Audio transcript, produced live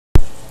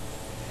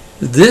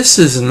This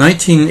is a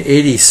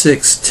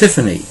 1986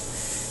 Tiffany.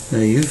 Now,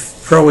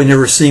 you've probably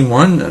never seen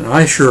one, and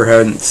I sure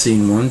hadn't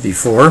seen one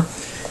before.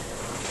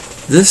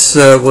 This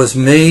was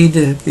made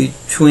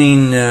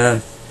between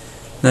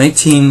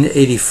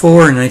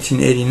 1984 and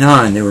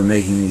 1989. They were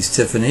making these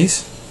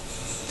Tiffany's,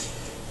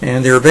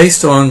 and they were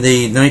based on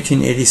the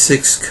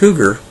 1986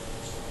 Cougar.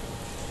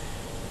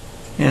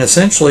 And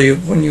essentially,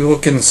 when you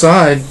look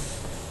inside,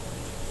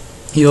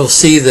 you'll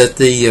see that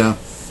the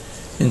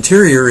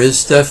interior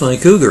is definitely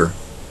Cougar.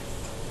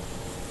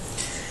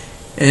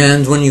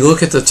 And when you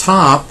look at the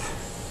top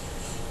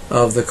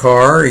of the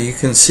car, you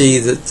can see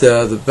that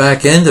the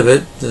back end of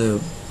it,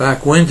 the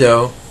back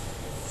window,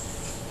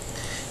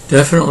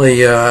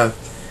 definitely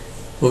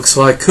looks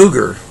like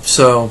Cougar.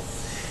 So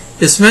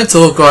it's meant to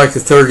look like a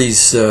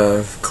 30s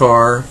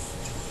car,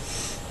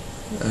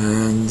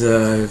 and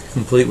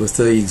complete with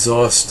the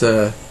exhaust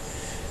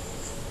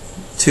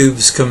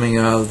tubes coming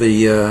out of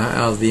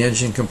the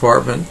engine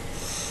compartment.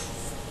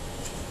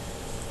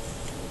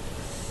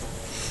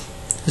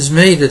 It's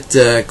made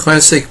at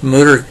Classic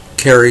Motor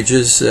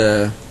Carriages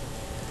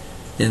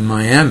in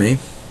Miami.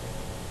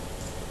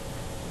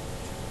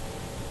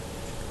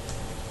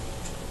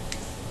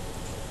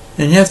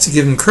 And you have to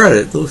give them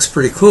credit. It looks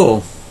pretty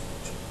cool.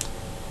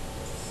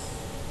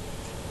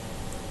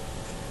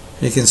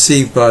 You can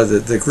see by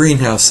the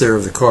greenhouse there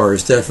of the car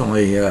is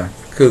definitely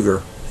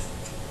Cougar.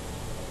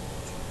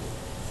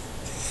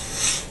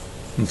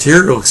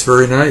 Interior looks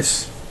very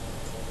nice.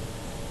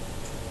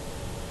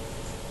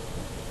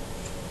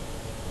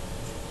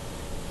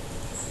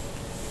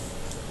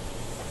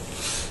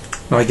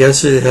 I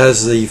guess it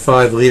has the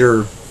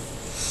 5-liter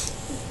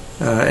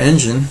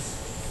engine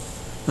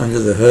under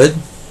the hood.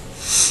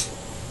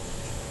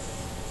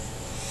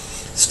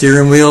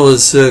 Steering wheel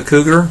is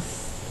Cougar.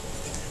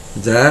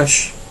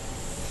 Dash,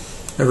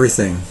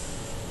 everything.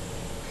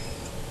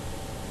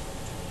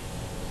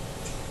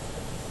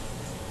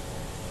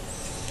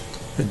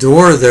 The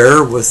door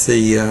there with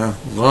the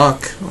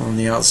lock on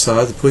the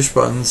outside, the push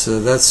buttons,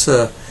 that's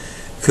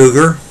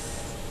Cougar.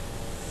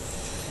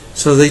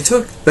 So they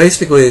took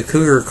basically a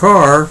Cougar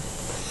car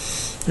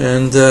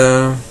and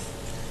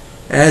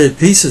added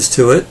pieces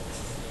to it,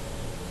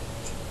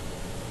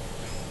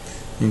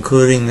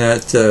 including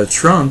that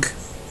trunk.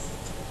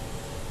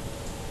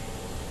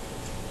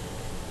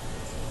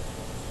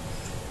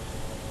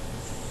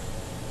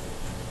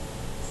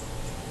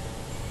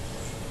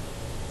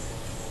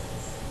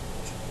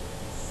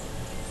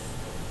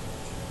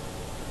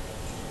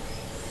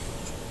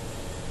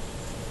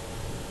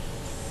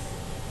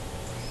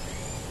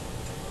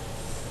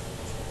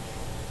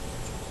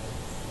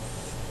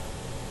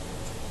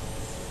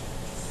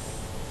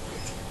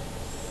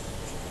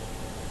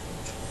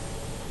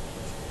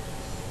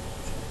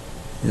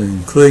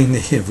 Including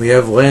we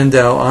have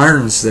Landau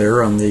irons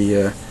there on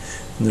the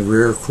in the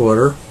rear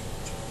quarter.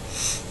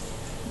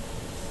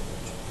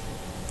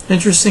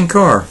 Interesting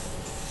car,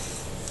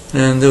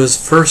 and it was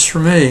first for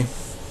me.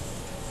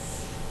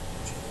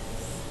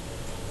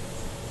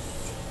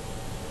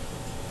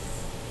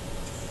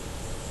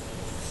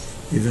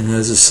 Even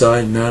has a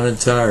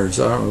side-mounted tires.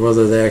 I don't know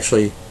whether they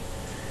actually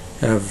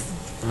have.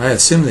 I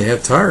assume they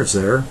have tires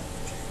there.